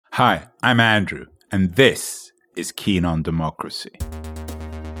Hi, I'm Andrew, and this is Keen on Democracy.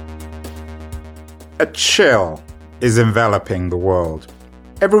 A chill is enveloping the world.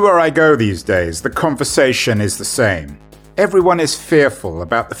 Everywhere I go these days, the conversation is the same. Everyone is fearful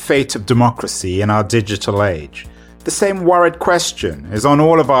about the fate of democracy in our digital age. The same worried question is on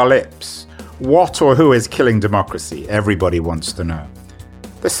all of our lips. What or who is killing democracy? Everybody wants to know.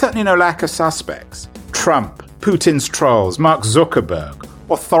 There's certainly no lack of suspects. Trump, Putin's trolls, Mark Zuckerberg,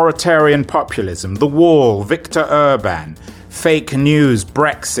 authoritarian populism, the wall, Viktor Orban, fake news,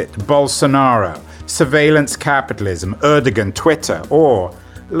 Brexit, Bolsonaro, surveillance capitalism, Erdogan, Twitter, or,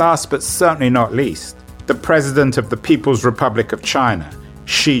 last but certainly not least, the President of the People's Republic of China,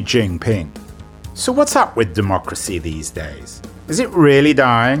 Xi Jinping. So what's up with democracy these days? Is it really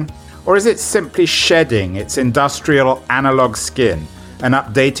dying? Or is it simply shedding its industrial analog skin and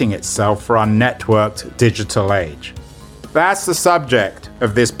updating itself for our networked digital age? That's the subject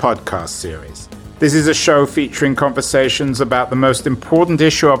of this podcast series. This is a show featuring conversations about the most important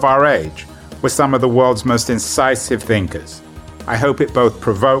issue of our age with some of the world's most incisive thinkers. I hope it both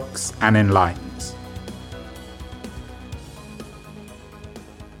provokes and enlightens.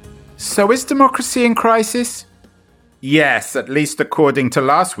 So is democracy in crisis? Yes, at least according to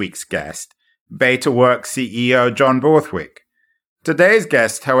last week's guest, BetaWorks CEO John Borthwick. Today's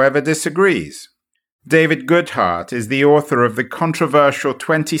guest, however, disagrees. David Goodhart is the author of the controversial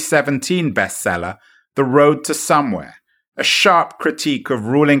 2017 bestseller, The Road to Somewhere, a sharp critique of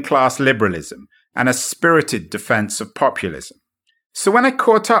ruling class liberalism and a spirited defense of populism. So when I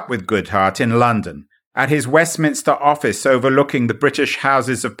caught up with Goodhart in London, at his Westminster office overlooking the British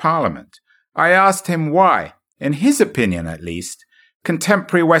Houses of Parliament, I asked him why, in his opinion at least,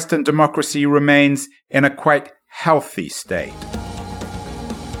 contemporary Western democracy remains in a quite healthy state.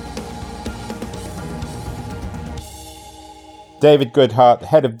 David Goodhart,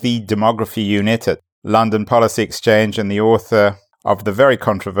 head of the demography unit at London Policy Exchange and the author of the very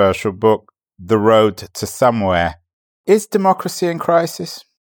controversial book, The Road to Somewhere. Is democracy in crisis?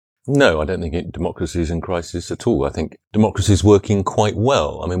 No, I don't think democracy is in crisis at all. I think democracy is working quite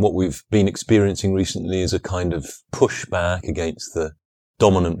well. I mean, what we've been experiencing recently is a kind of pushback against the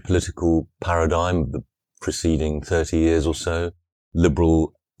dominant political paradigm of the preceding 30 years or so.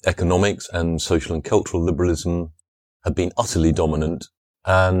 Liberal economics and social and cultural liberalism have been utterly dominant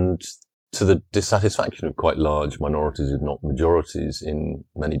and to the dissatisfaction of quite large minorities, if not majorities, in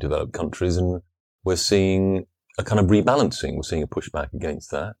many developed countries. And we're seeing a kind of rebalancing. We're seeing a pushback against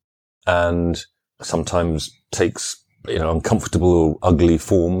that, and sometimes takes, uncomfortable or ugly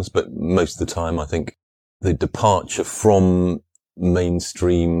forms. But most of the time, I think the departure from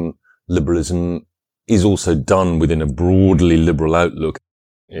mainstream liberalism is also done within a broadly liberal outlook.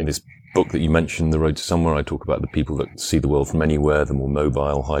 In this book that you mentioned, The Road to Somewhere, I talk about the people that see the world from anywhere, the more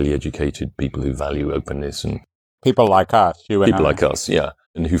mobile, highly educated, people who value openness, and people like us, you and people I. like us, yeah,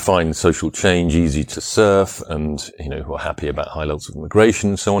 and who find social change easy to surf, and who are happy about high levels of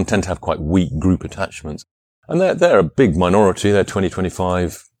immigration and so on, tend to have quite weak group attachments, and they're a big minority. They're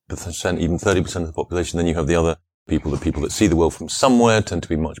 20-25%, even 30% of the population. Then you have the other people, the people that see the world from somewhere, tend to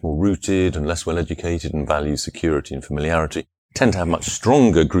be much more rooted and less well educated and value security and familiarity, tend to have much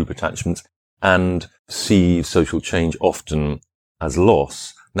stronger group attachments and see social change often as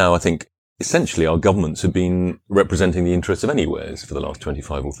loss. Now, I think essentially our governments have been representing the interests of anywheres for the last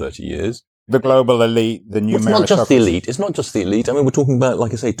 25 or 30 years. The global elite, the new meritocracy. It's not just the elite. It's not just the elite. I mean, we're talking about,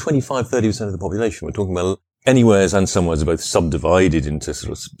 like I say, 25-30% of the population. We're talking about anywheres and somewheres are both subdivided into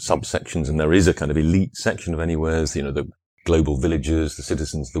sort of subsections, and there is a kind of elite section of anywheres, the global villagers, the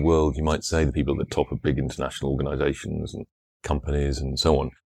citizens of the world, you might say, the people at the top of big international organizations and companies and so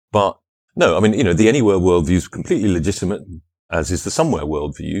on. But no, I mean, the anywhere worldview is completely legitimate, as is the somewhere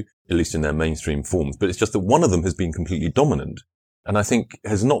worldview, at least in their mainstream forms. But it's just that one of them has been completely dominant, and I think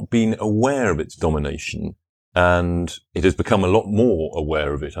has not been aware of its domination. And it has become a lot more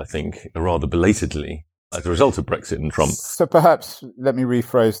aware of it, I think, rather belatedly, as a result of Brexit and Trump. So perhaps let me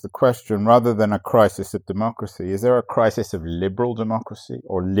rephrase the question. Rather than a crisis of democracy, is there a crisis of liberal democracy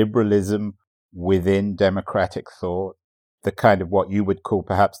or liberalism within democratic thought? The kind of what you would call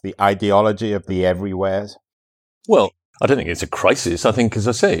perhaps the ideology of the everywheres? Well, I don't think it's a crisis. I think, as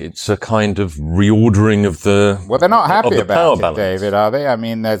I say, it's a kind of reordering of the Well, they're not happy about it, balance. David, are they? I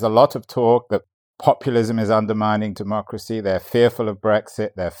mean, there's a lot of talk that populism is undermining democracy. They're fearful of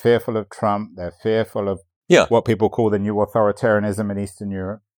Brexit. They're fearful of Trump. They're fearful of what people call the new authoritarianism in Eastern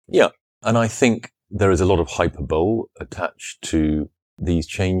Europe. Yeah. And I think there is a lot of hyperbole attached to these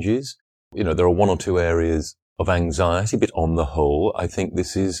changes. There are one or two areas of anxiety, but on the whole, I think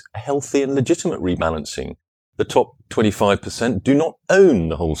this is a healthy and legitimate rebalancing the top 25% do not own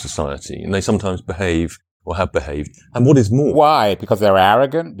the whole society, and they sometimes behave or have behaved. And what is more, why? Because they're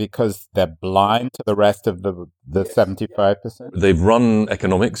arrogant? Because they're blind to the rest of the 75%? they've run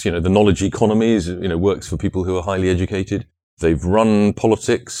economics, the knowledge economy is, works for people who are highly educated. They've run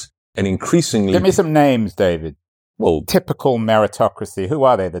politics, and increasingly... Give me some names, David. Well, typical meritocracy. Who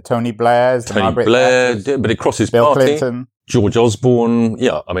are they? The Tony Blairs? Tony Margaret Blair, Thatchers, but it crosses Bill party. Clinton. George Osborne,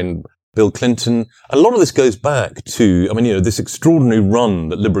 Bill Clinton. A lot of this goes back to, this extraordinary run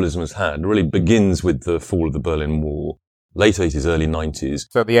that liberalism has had really begins with the fall of the Berlin Wall, late 80s, early 90s.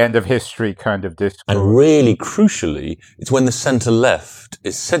 So the end of history kind of discourse. And really crucially, it's when the centre-left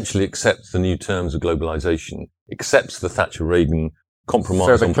essentially accepts the new terms of globalisation, accepts the Thatcher-Reagan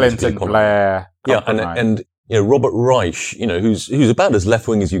compromise. So the Clinton-Blair compromise. And Robert Reich, who's about as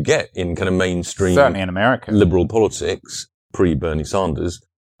left-wing as you get in kind of mainstream... Certainly in America. ...liberal politics, pre-Bernie Sanders.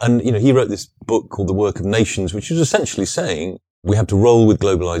 And, he wrote this book called The Work of Nations, which is essentially saying we have to roll with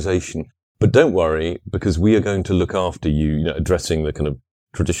globalization, but don't worry, because we are going to look after you, addressing the kind of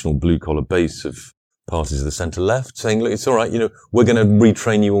traditional blue-collar base of parties of the centre-left, saying, look, it's all right, we're going to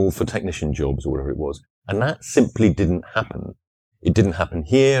retrain you all for technician jobs or whatever it was. And that simply didn't happen. It didn't happen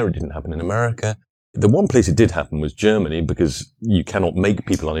here. It didn't happen in America. The one place it did happen was Germany, because you cannot make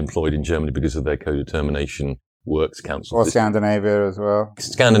people unemployed in Germany because of their co-determination works council. Or Scandinavia as well.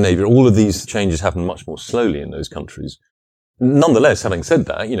 Scandinavia, all of these changes happen much more slowly in those countries. Nonetheless, having said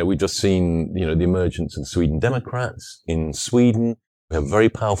that, we've just seen, the emergence of Sweden Democrats in Sweden. We have a very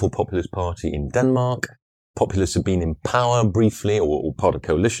powerful populist party in Denmark. Populists have been in power briefly or part of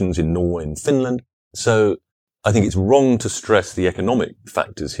coalitions in Norway and Finland. So I think it's wrong to stress the economic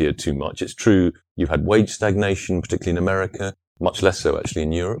factors here too much. It's true you've had wage stagnation, particularly in America, much less so actually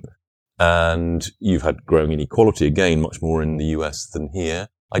in Europe. And you've had growing inequality, again, much more in the US than here.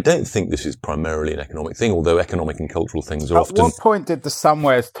 I don't think this is primarily an economic thing, although economic and cultural things are often... At what point did the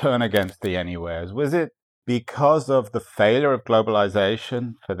somewheres turn against the anywheres? Was it because of the failure of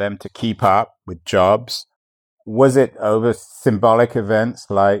globalization for them to keep up with jobs? Was it over symbolic events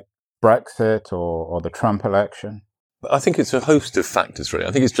like Brexit or the Trump election? I think it's a host of factors, really.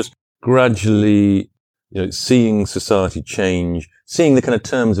 I think it's just gradually... seeing society change, seeing the kind of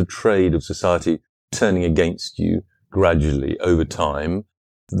terms of trade of society turning against you gradually over time.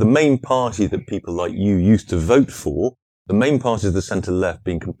 The main party that people like you used to vote for, the main party of the centre-left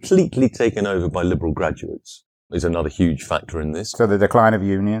being completely taken over by liberal graduates is another huge factor in this. So the decline of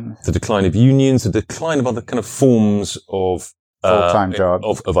unions? The decline of unions, the decline of other kind of forms of full-time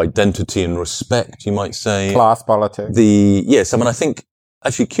jobs. Of identity and respect, you might say. Class politics. I think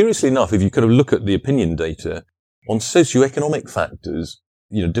actually, curiously enough, if you kind of look at the opinion data on socioeconomic factors,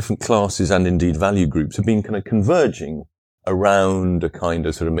 different classes and indeed value groups have been kind of converging around a kind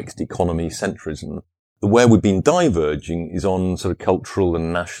of sort of mixed economy centrism. Where we've been diverging is on sort of cultural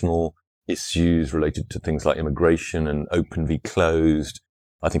and national issues related to things like immigration and open v closed.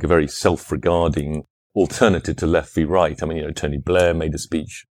 I think a very self-regarding alternative to left v right. Tony Blair made a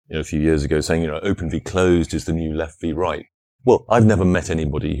speech, a few years ago saying, open v closed is the new left v right. Well, I've never met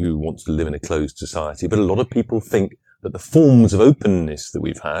anybody who wants to live in a closed society, but a lot of people think that the forms of openness that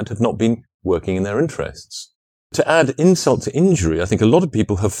we've had have not been working in their interests. To add insult to injury, I think a lot of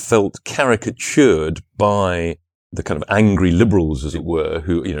people have felt caricatured by the kind of angry liberals, as it were,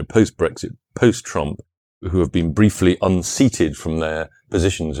 who, post-Brexit, post-Trump, who have been briefly unseated from their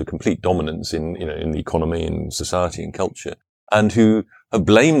positions of complete dominance in the economy and society and culture, and who have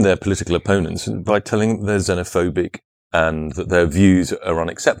blamed their political opponents by telling them they're xenophobic and that their views are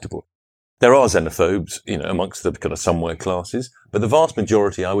unacceptable. There are xenophobes, amongst the kind of somewhere classes, but the vast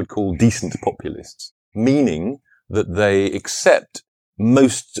majority I would call decent populists, meaning that they accept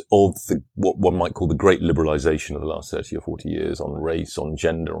most of what one might call the great liberalization of the last 30 or 40 years on race, on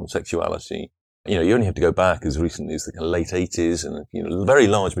gender, on sexuality. You only have to go back as recently as the kind of late 80s, and, very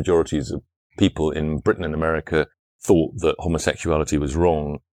large majorities of people in Britain and America thought that homosexuality was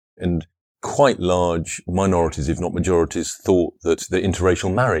wrong, and quite large minorities, if not majorities, thought that the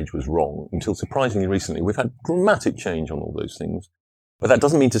interracial marriage was wrong, until surprisingly recently we've had dramatic change on all those things. But that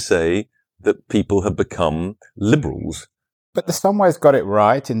doesn't mean to say that people have become liberals. But the somewheres got it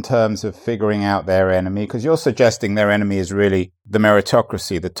right in terms of figuring out their enemy, because you're suggesting their enemy is really the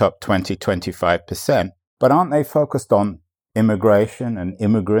meritocracy, the top 20, 25%. But aren't they focused on immigration and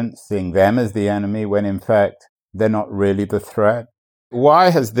immigrants, seeing them as the enemy when in fact they're not really the threat? Why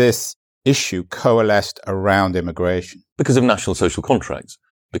has this issue coalesced around immigration? Because of national social contracts.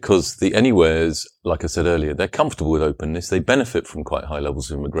 Because the anywheres, like I said earlier, they're comfortable with openness. They benefit from quite high levels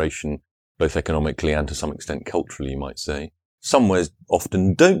of immigration, both economically and to some extent culturally, you might say. Somewheres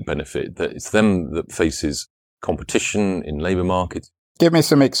often don't benefit. That it's them that faces competition in labour markets. Give me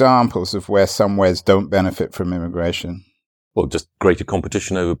some examples of where somewheres don't benefit from immigration. Well, just greater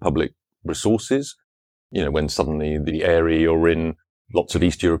competition over public resources. You know, when suddenly the area you're in, lots of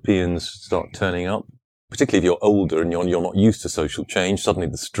East Europeans start turning up, particularly if you're older and you're not used to social change. Suddenly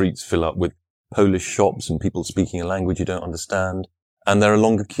the streets fill up with Polish shops and people speaking a language you don't understand. And there are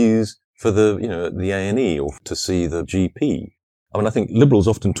longer queues for the A&E or to see the GP. I mean, I think liberals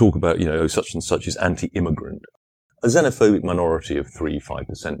often talk about, such and such is anti-immigrant. A xenophobic minority of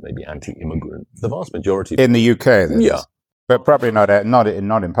 3-5% may be anti-immigrant. The vast majority... In the UK, then? Yeah. But probably not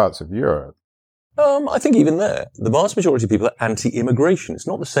in parts of Europe. I think even there, the vast majority of people are anti-immigration. It's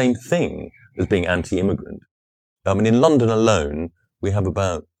not the same thing as being anti-immigrant. I mean, in London alone, we have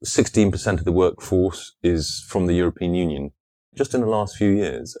about 16% of the workforce is from the European Union, just in the last few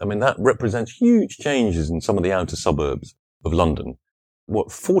years. I mean, that represents huge changes in some of the outer suburbs of London.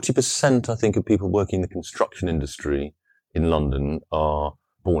 40%, I think, of people working in the construction industry in London are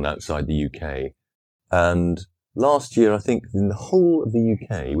born outside the UK. And last year, I think, in the whole of the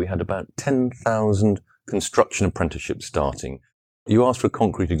UK, we had about 10,000 construction apprenticeships starting. You asked for a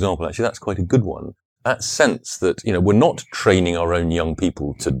concrete example. Actually, that's quite a good one. That sense that, we're not training our own young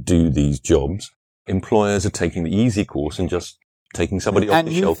people to do these jobs. Employers are taking the easy course and just taking somebody off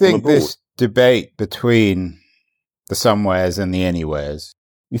the shelf from abroad. And you think this debate between the somewheres and the anywheres,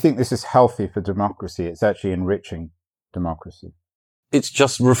 you think this is healthy for democracy? It's actually enriching democracy? It's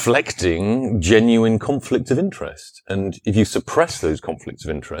just reflecting genuine conflict of interest. And if you suppress those conflicts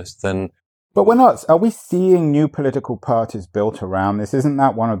of interest, then... But are we seeing new political parties built around this? Isn't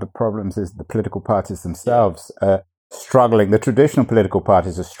that one of the problems, is the political parties themselves struggling? The traditional political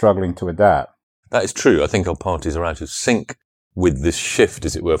parties are struggling to adapt. That is true. I think our parties are out of sync with this shift,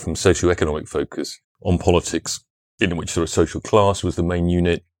 as it were, from socio-economic focus on politics, in which sort of social class was the main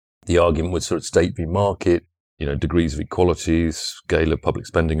unit. The argument was sort of state v market, degrees of equality, scale of public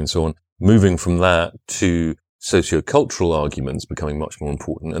spending and so on. Moving from that to socio-cultural arguments becoming much more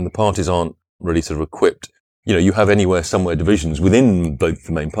important, and the parties aren't really sort of equipped. You have anywhere, somewhere divisions within both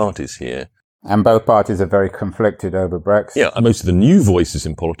the main parties here. And both parties are very conflicted over Brexit. Yeah, and most of the new voices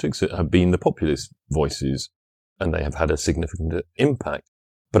in politics have been the populist voices, and they have had a significant impact.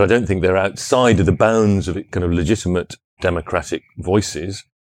 But I don't think they're outside of the bounds of kind of legitimate democratic voices.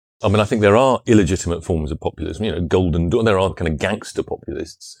 I mean, I think there are illegitimate forms of populism, Golden Dawn. There are kind of gangster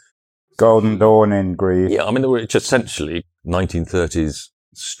populists. Golden Dawn in Greece. Yeah, I mean, they were just essentially 1930s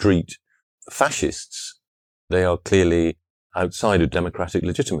street fascists. They are clearly outside of democratic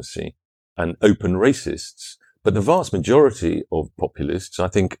legitimacy and open racists. But the vast majority of populists, I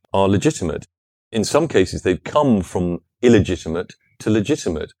think, are legitimate. In some cases, they've come from illegitimate to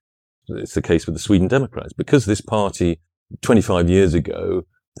legitimate. It's the case with the Sweden Democrats. Because this party 25 years ago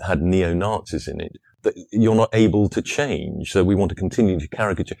had neo-Nazis in it, that you're not able to change. So we want to continue to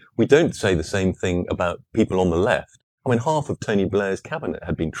caricature. We don't say the same thing about people on the left. I mean, half of Tony Blair's cabinet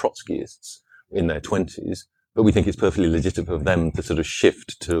had been Trotskyists in their 20s, but we think it's perfectly legitimate for them to sort of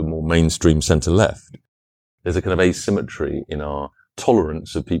shift to a more mainstream centre-left. There's a kind of asymmetry in our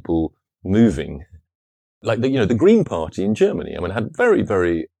tolerance of people moving. Like the Green Party in Germany, I mean, had very,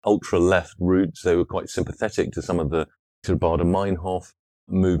 very ultra-left roots. They were quite sympathetic to some of the sort of Baader-Meinhof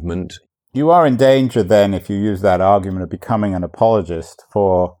movement. You are in danger then, if you use that argument, of becoming an apologist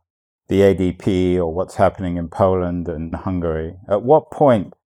for the ADP or what's happening in Poland and Hungary. At what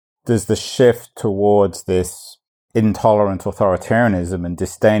point does the shift towards this intolerant authoritarianism and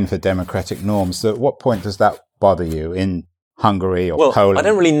disdain for democratic norms, at what point does that bother you in Hungary or Poland? I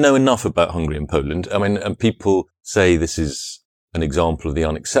don't really know enough about Hungary and Poland. I mean, and people say this is an example of the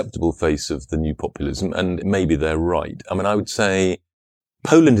unacceptable face of the new populism, and maybe they're right. I mean, I would say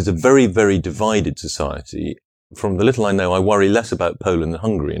Poland is a very, very divided society. From the little I know, I worry less about Poland than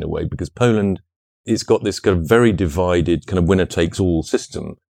Hungary in a way, because Poland, it's got this kind of very divided kind of winner-takes-all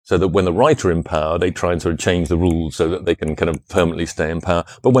system. So that when the right are in power, they try and sort of change the rules so that they can kind of permanently stay in power.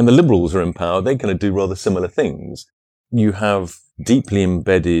 But when the liberals are in power, they kind of do rather similar things. You have deeply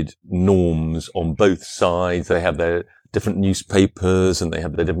embedded norms on both sides. They have their different newspapers and they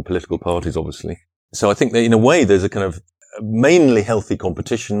have their different political parties, obviously. So I think that in a way, there's a kind of mainly healthy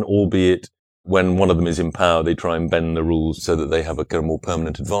competition, albeit when one of them is in power, they try and bend the rules so that they have a kind of more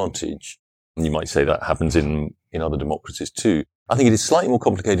permanent advantage. And you might say that happens in other democracies too. I think it is slightly more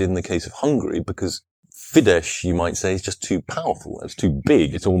complicated in the case of Hungary because Fidesz, you might say, is just too powerful. It's too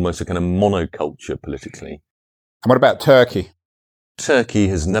big. It's almost a kind of monoculture politically. And what about Turkey? Turkey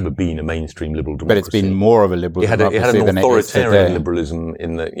has never been a mainstream liberal democracy. But it's been more of a liberal democracy than it is today. It had an authoritarian liberalism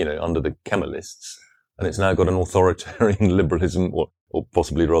in the, under the Kemalists. And it's now got an authoritarian liberalism, or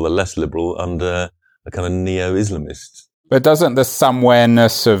possibly rather less liberal under a kind of neo-Islamist. But doesn't the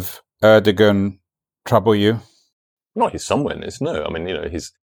somewhere-ness of Erdogan trouble you? Not his somewhere-ness, no. I mean,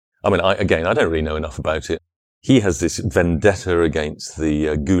 I don't really know enough about it. He has this vendetta against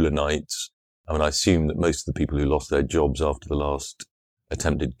the Gulenites. I mean, I assume that most of the people who lost their jobs after the last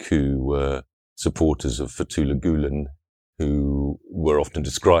attempted coup were supporters of Fethullah Gulen, who were often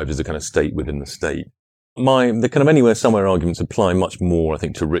described as a kind of state within the state. The kind of anywhere, somewhere arguments apply much more, I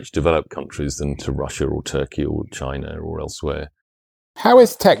think, to rich developed countries than to Russia or Turkey or China or elsewhere. How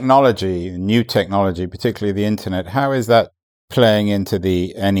is technology, new technology, particularly the internet, how is that playing into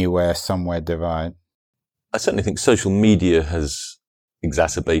the anywhere, somewhere divide? I certainly think social media has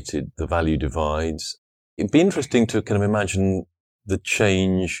exacerbated the value divides. It'd be interesting to kind of imagine the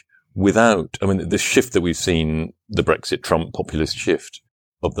change without, the shift that we've seen, the Brexit Trump populist shift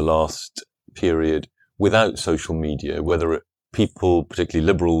of the last period, without social media, whether people, particularly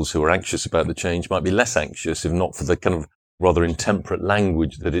liberals who are anxious about the change, might be less anxious, if not for the kind of rather intemperate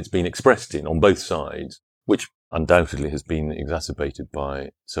language that it's been expressed in on both sides, which undoubtedly has been exacerbated by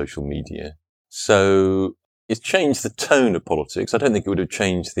social media. So it's changed the tone of politics. I don't think it would have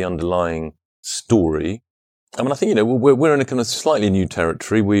changed the underlying story. I think, we're in a kind of slightly new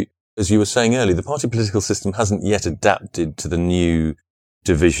territory. As you were saying earlier, the party political system hasn't yet adapted to the new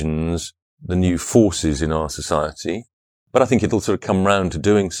divisions, the new forces in our society, but I think it'll sort of come round to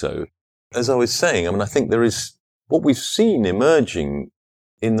doing so. As I was saying, I think there is what we've seen emerging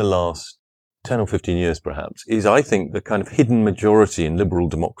in the last 10 or 15 years, perhaps, is I think the kind of hidden majority in liberal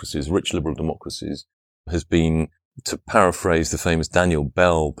democracies, rich liberal democracies, has been, to paraphrase the famous Daniel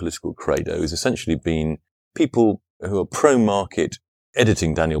Bell political credo, has essentially been people who are pro-market,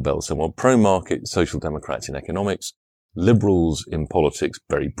 editing Daniel Bell somewhat, pro-market social democrats in economics, liberals in politics,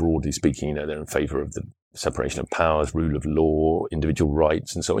 very broadly speaking, they're in favour of the separation of powers, rule of law, individual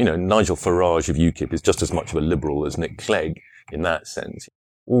rights, and so on. Nigel Farage of UKIP is just as much of a liberal as Nick Clegg in that sense.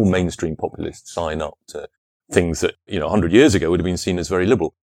 All mainstream populists sign up to things that, 100 years ago would have been seen as very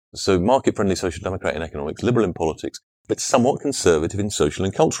liberal. So market-friendly social democrat in economics, liberal in politics, but somewhat conservative in social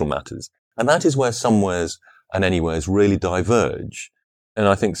and cultural matters. And that is where somewheres and anywheres really diverge. And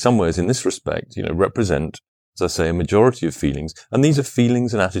I think somewheres in this respect, represent, as I say, a majority of feelings. And these are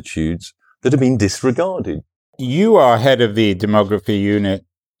feelings and attitudes that have been disregarded. You are head of the demography unit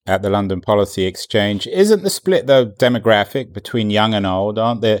at the London Policy Exchange. Isn't the split, though, demographic between young and old?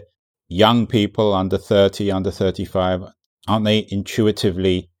 Aren't there young people under 30, under 35? Aren't they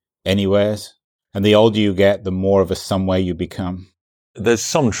intuitively anywheres? And the older you get, the more of a somewhere you become. There's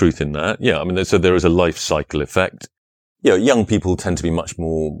some truth in that. Yeah, so there is a life cycle effect. Young people tend to be much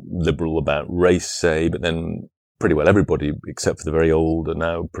more liberal about race, say, but then pretty well everybody, except for the very old, are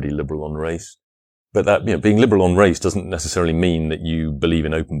now pretty liberal on race. But that, being liberal on race doesn't necessarily mean that you believe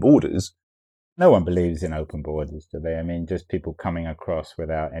in open borders. No one believes in open borders, do they? just people coming across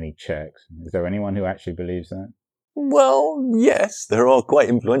without any checks. Is there anyone who actually believes that? Well, yes, there are quite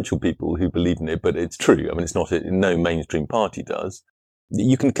influential people who believe in it, but it's true. It's not, no mainstream party does.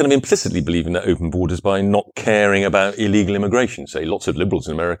 You can kind of implicitly believe in that open borders by not caring about illegal immigration. Say, lots of liberals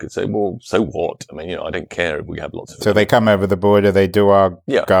in America say, well, so what? I don't care if we have lots of... So they come over the border, they do our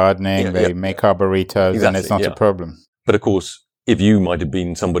gardening, they make our burritos, exactly, and it's not a problem. But of course, if you might have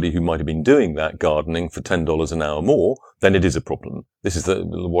been somebody who might have been doing that gardening for $10 an hour more, then it is a problem. This is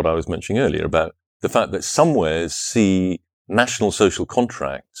what I was mentioning earlier about the fact that somewheres see national social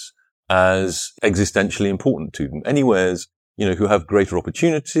contracts as existentially important to them. Anywheres, who have greater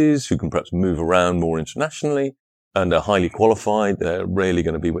opportunities, who can perhaps move around more internationally and are highly qualified, they're rarely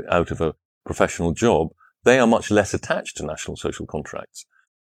going to be out of a professional job. They are much less attached to national social contracts.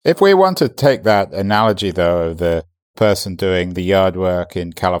 If we want to take that analogy, though, of the person doing the yard work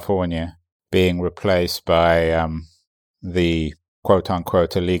in California being replaced by the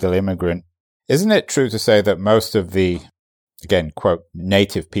quote-unquote illegal immigrant, isn't it true to say that most of the, again, quote,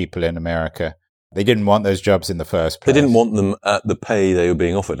 native people in America, they didn't want those jobs in the first place? They didn't want them at the pay they were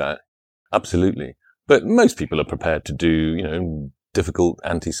being offered at. Absolutely. But most people are prepared to do, difficult,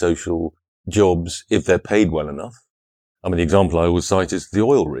 antisocial jobs if they're paid well enough. The example I always cite is the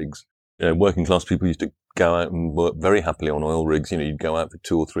oil rigs. Working class people used to go out and work very happily on oil rigs. You'd go out for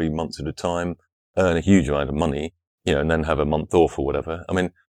 2 or 3 months at a time, earn a huge amount of money, and then have a month off or whatever.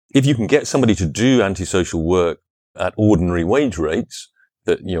 If you can get somebody to do antisocial work at ordinary wage rates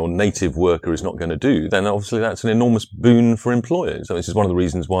that your native worker is not going to do, then obviously that's an enormous boon for employers. This is one of the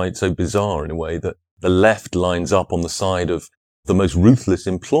reasons why it's so bizarre in a way that the left lines up on the side of the most ruthless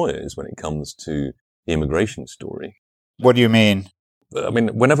employers when it comes to the immigration story. What do you mean?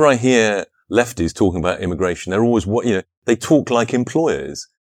 Whenever I hear lefties talking about immigration, they're always they talk like employers.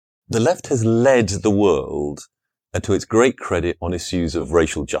 the left has led the world, and to its great credit, on issues of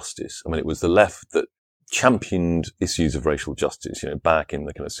racial justice. I mean, it was the left that championed issues of racial justice, back in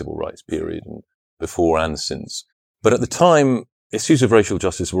the kind of civil rights period and before and since. But at the time, issues of racial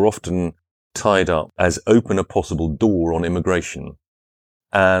justice were often tied up as open a possible door on immigration.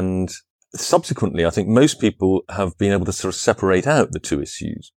 And subsequently, I think most people have been able to sort of separate out the two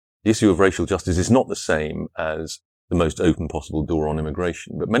issues. The issue of racial justice is not the same as the most open possible door on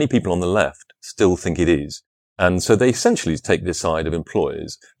immigration, but many people on the left still think it is. And so they essentially take the side of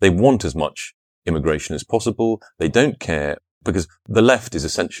employers. They want as much immigration as possible. They don't care, because the left is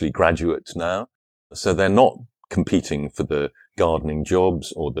essentially graduates now. So they're not competing for the gardening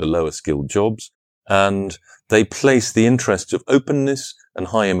jobs or the lower skilled jobs. And they place the interests of openness and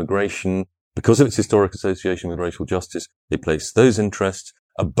high immigration, because of its historic association with racial justice, they place those interests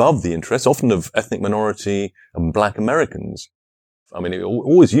above the interests, often of ethnic minority and black Americans. I mean, it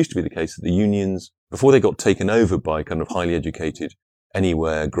always used to be the case that the unions, before they got taken over by kind of highly educated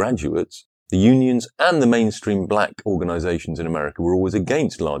anywhere graduates, the unions and the mainstream black organizations in America were always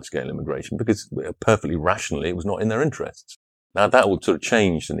against large-scale immigration because perfectly rationally it was not in their interests. Now that all sort of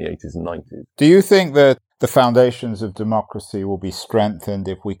changed in the 80s and 90s. Do you think that the foundations of democracy will be strengthened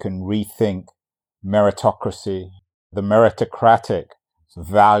if we can rethink meritocracy, the meritocratic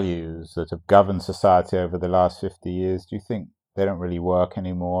values that have governed society over the last 50 years? Do you think they don't really work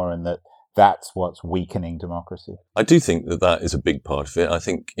anymore, and that's what's weakening democracy? I do think that is a big part of it. I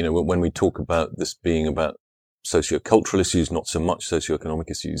think, when we talk about this being about socio-cultural issues, not so much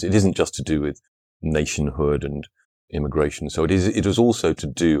socio-economic issues, it isn't just to do with nationhood and immigration. So it is also to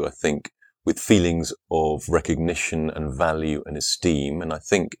do, I think, with feelings of recognition and value and esteem. And I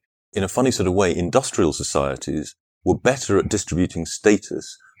think, in a funny sort of way, industrial societies were better at distributing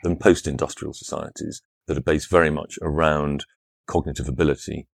status than post-industrial societies that are based very much around cognitive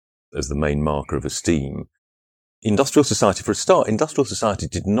ability as the main marker of esteem. Industrial society, for a start, industrial society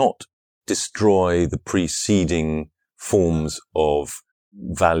did not destroy the preceding forms of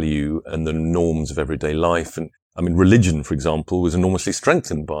value and the norms of everyday life. And I mean, religion, for example, was enormously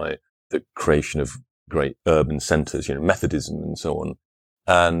strengthened by the creation of great urban centers, Methodism and so on.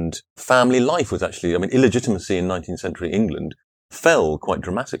 And family life was actually, illegitimacy in 19th century England fell quite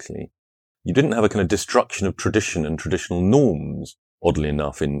dramatically. You didn't have a kind of destruction of tradition and traditional norms, oddly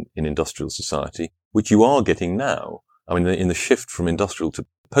enough, in industrial society, which you are getting now. In the shift from industrial to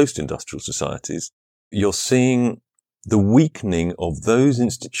post-industrial societies, you're seeing the weakening of those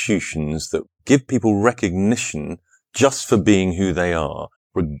institutions that give people recognition just for being who they are,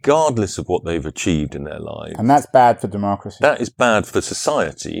 regardless of what they've achieved in their lives. And that's bad for democracy. That is bad for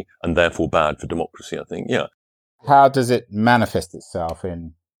society and therefore bad for democracy, I think, yeah. How does it manifest itself?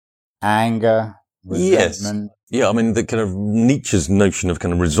 In anger, resentment? Yes. Yeah, the kind of Nietzsche's notion of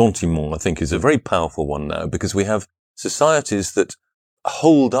kind of ressentiment, I think, is a very powerful one now, because we have societies that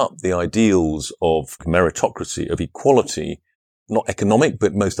hold up the ideals of meritocracy, of equality, not economic,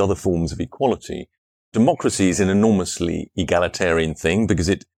 but most other forms of equality. Democracy is an enormously egalitarian thing because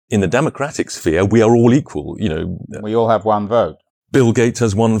in the democratic sphere, we are all equal, We all have one vote. Bill Gates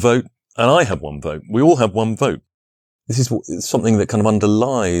has one vote and I have one vote. We all have one vote. This is something that kind of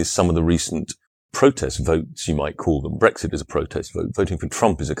underlies some of the recent protest votes, you might call them. Brexit is a protest vote. Voting for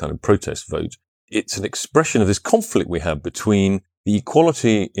Trump is a kind of protest vote. It's an expression of this conflict we have between the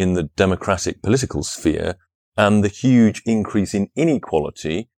equality in the democratic political sphere and the huge increase in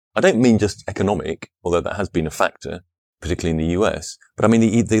inequality. I don't mean just economic, although that has been a factor, particularly in the US, but I mean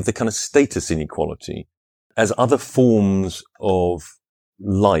the kind of status inequality as other forms of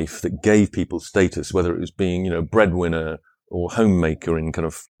life that gave people status, whether it was being, breadwinner or homemaker in kind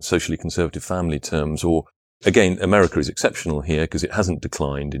of socially conservative family terms, or again, America is exceptional here because it hasn't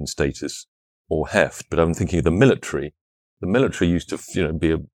declined in status or heft, but I'm thinking of the military. The military used to,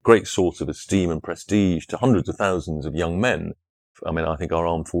 be a great source of esteem and prestige to hundreds of thousands of young men. I think our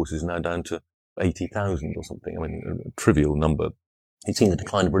armed forces are now down to 80,000 or something. A trivial number. You've seen the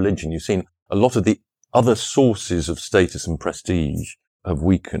decline of religion. You've seen a lot of the other sources of status and prestige have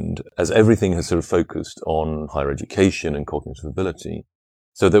weakened as everything has sort of focused on higher education and cognitive ability.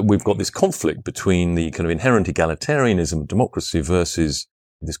 So that we've got this conflict between the kind of inherent egalitarianism of democracy versus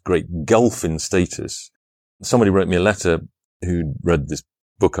this great gulf in status. Somebody wrote me a letter who read this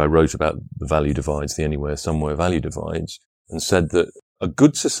book I wrote about the value divides, the anywhere, somewhere value divides, and said that a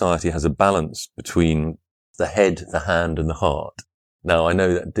good society has a balance between the head, the hand, and the heart. Now, I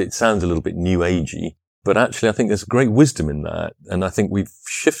know that it sounds a little bit new agey, but actually I think there's great wisdom in that. And I think we've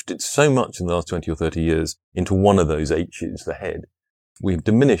shifted so much in the last 20 or 30 years into one of those H's, the head. We've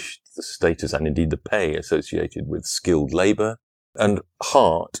diminished the status and indeed the pay associated with skilled labor, and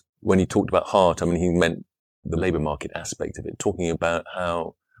heart when he talked about heart, I mean, he meant the labour market aspect of it, talking about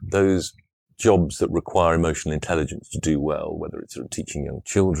how those jobs that require emotional intelligence to do well, whether it's sort of teaching young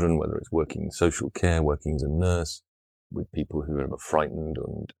children, whether it's working in social care, working as a nurse with people who are frightened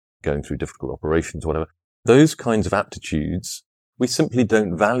and going through difficult operations, whatever, those kinds of aptitudes we simply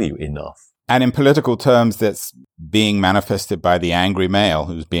don't value enough. And in political terms, that's being manifested by the angry male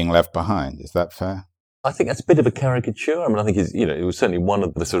who's being left behind. Is that fair? I think that's a bit of a caricature. I mean, I think it was certainly one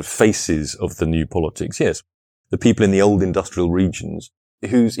of the sort of faces of the new politics. Yes, the people in the old industrial regions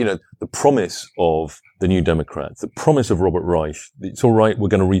whose, the promise of the New Democrats, the promise of Robert Reich, it's all right, we're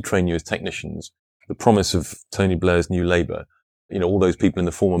going to retrain you as technicians, the promise of Tony Blair's New Labour, all those people in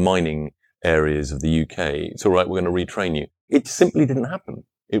the former mining areas of the UK, it's all right, we're going to retrain you. It simply didn't happen.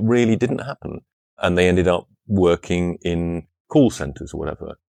 It really didn't happen. And they ended up working in call centres or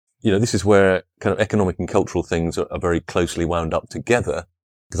whatever. This is where kind of economic and cultural things are very closely wound up together.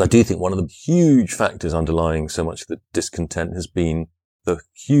 Because I do think one of the huge factors underlying so much of the discontent has been the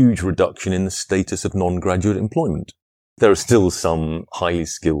huge reduction in the status of non-graduate employment. There are still some highly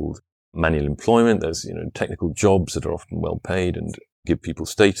skilled manual employment. There's, technical jobs that are often well paid and give people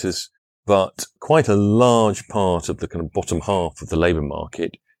status. But quite a large part of the kind of bottom half of the labour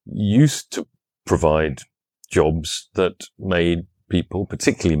market used to provide jobs that made people,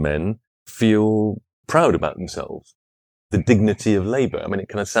 particularly men, feel proud about themselves. The dignity of labour. I mean, it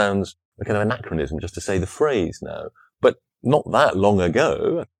kind of sounds like an anachronism just to say the phrase now. But not that long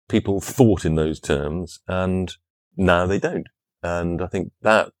ago, people thought in those terms, and now they don't. And I think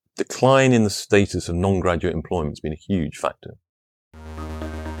that decline in the status of non-graduate employment has been a huge factor.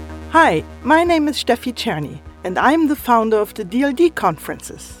 Hi, my name is Steffi Czerny, and I'm the founder of the DLD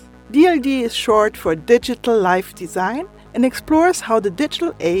conferences. DLD is short for Digital Life Design and explores how the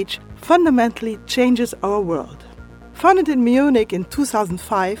digital age fundamentally changes our world. Founded in Munich in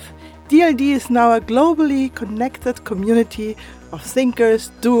 2005, DLD is now a globally connected community of thinkers,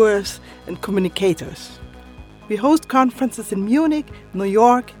 doers, and communicators. We host conferences in Munich, New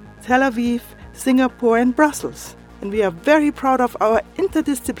York, Tel Aviv, Singapore, and Brussels. And we are very proud of our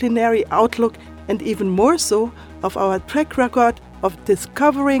interdisciplinary outlook and even more so of our track record of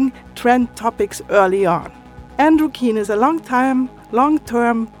discovering trend topics early on. Andrew Keen is a long-term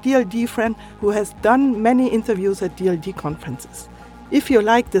DLD friend who has done many interviews at DLD conferences. If you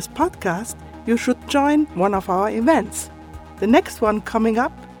like this podcast, you should join one of our events. The next one coming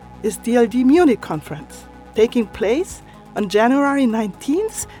up is DLD Munich Conference, taking place on January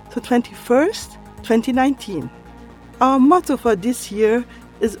 19th to 21st, 2019. Our motto for this year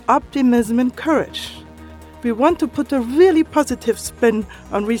is optimism and courage. We want to put a really positive spin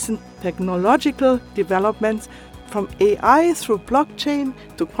on recent technological developments from AI through blockchain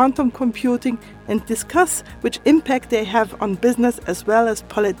to quantum computing and discuss which impact they have on business as well as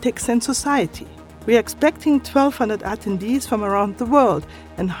politics and society. We are expecting 1,200 attendees from around the world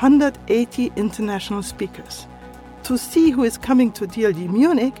and 180 international speakers. To see who is coming to DLD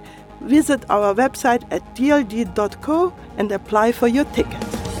Munich, visit our website at dld.co and apply for your ticket.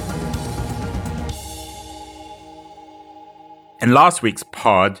 In last week's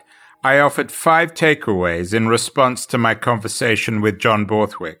pod, I offered 5 takeaways in response to my conversation with John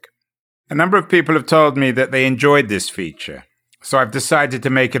Borthwick. A number of people have told me that they enjoyed this feature, so I've decided to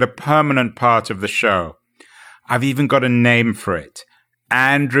make it a permanent part of the show. I've even got a name for it.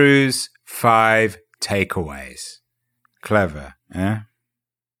 Andrew's 5 Takeaways. Clever, eh?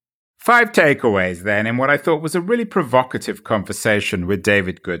 5 takeaways, then, in what I thought was a really provocative conversation with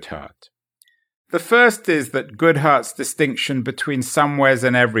David Goodhart. The first is that Goodhart's distinction between somewheres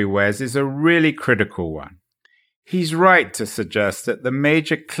and everywheres is a really critical one. He's right to suggest that the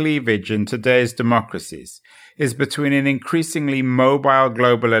major cleavage in today's democracies is between an increasingly mobile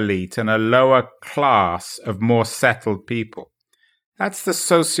global elite and a lower class of more settled people. That's the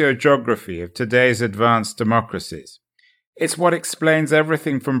sociogeography of today's advanced democracies. It's what explains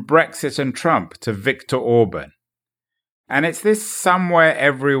everything from Brexit and Trump to Viktor Orban. And it's this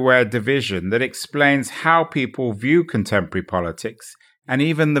somewhere-everywhere division that explains how people view contemporary politics and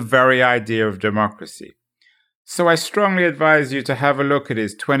even the very idea of democracy. So I strongly advise you to have a look at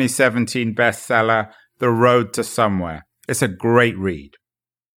his 2017 bestseller, The Road to Somewhere. It's a great read.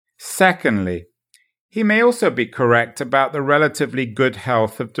 Secondly, he may also be correct about the relatively good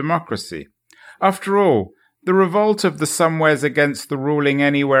health of democracy. After all, the revolt of the somewheres against the ruling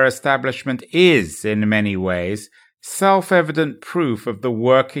anywhere establishment is, in many ways, self-evident proof of the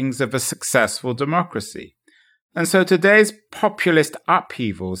workings of a successful democracy. And so today's populist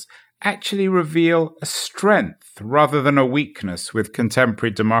upheavals actually reveal a strength rather than a weakness with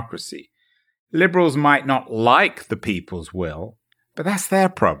contemporary democracy. Liberals might not like the people's will, But that's their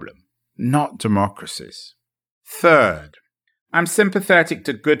problem, not democracy's. Third, I'm sympathetic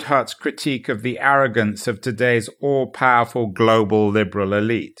to Goodhart's critique of the arrogance of today's all-powerful global liberal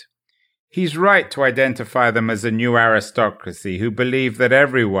elite. He's right to identify them as a new aristocracy who believe that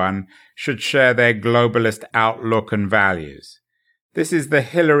everyone should share their globalist outlook and values. This is the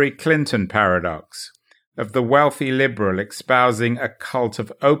Hillary Clinton paradox of the wealthy liberal espousing a cult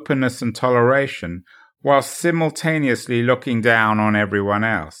of openness and toleration while simultaneously looking down on everyone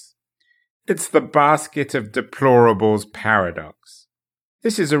else. It's the basket of deplorables paradox.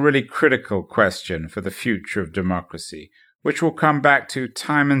 This is a really critical question for the future of democracy, which we'll come back to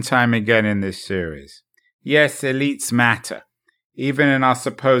time and time again in this series. Yes, elites matter, even in our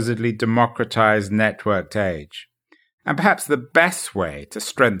supposedly democratized networked age. And perhaps the best way to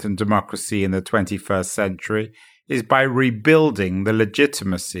strengthen democracy in the 21st century is by rebuilding the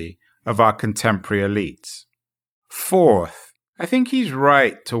legitimacy of our contemporary elites. Fourth, I think he's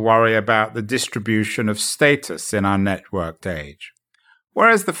right to worry about the distribution of status in our networked age.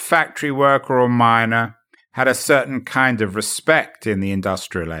 Whereas the factory worker or miner had a certain kind of respect in the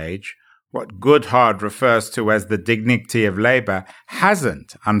industrial age, what Goodhart refers to as the dignity of labor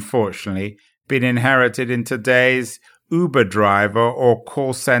hasn't, unfortunately, been inherited in today's Uber driver or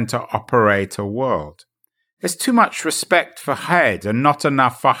call center operator world. There's too much respect for head and not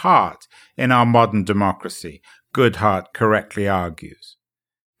enough for heart in our modern democracy, Goodhart correctly argues.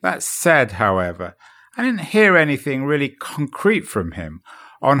 That said, however, I didn't hear anything really concrete from him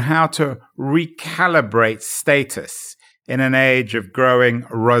on how to recalibrate status in an age of growing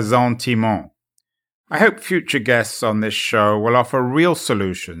ressentiment. I hope future guests on this show will offer real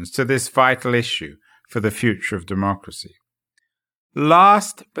solutions to this vital issue for the future of democracy.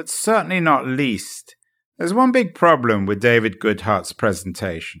 Last, but certainly not least, there's one big problem with David Goodhart's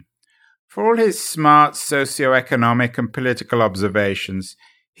presentation. For all his smart socio-economic and political observations,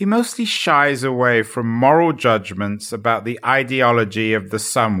 he mostly shies away from moral judgments about the ideology of the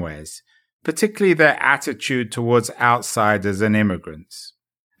somewheres, particularly their attitude towards outsiders and immigrants.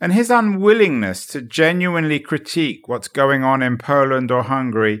 And his unwillingness to genuinely critique what's going on in Poland or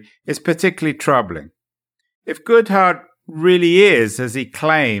Hungary is particularly troubling. If Goodhart really is, as he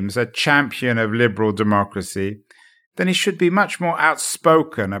claims, a champion of liberal democracy, then he should be much more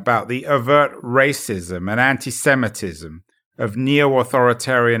outspoken about the overt racism and anti-Semitism of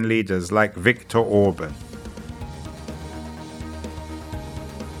neo-authoritarian leaders like Viktor Orban.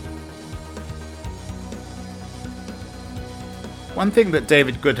 One thing that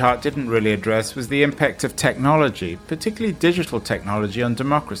David Goodhart didn't really address was the impact of technology, particularly digital technology, on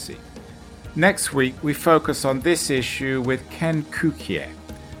democracy. Next week, we focus on this issue with Ken Cukier,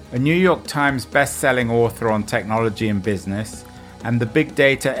 a New York Times best-selling author on technology and business and the big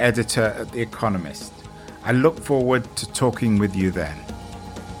data editor at The Economist. I look forward to talking with you then.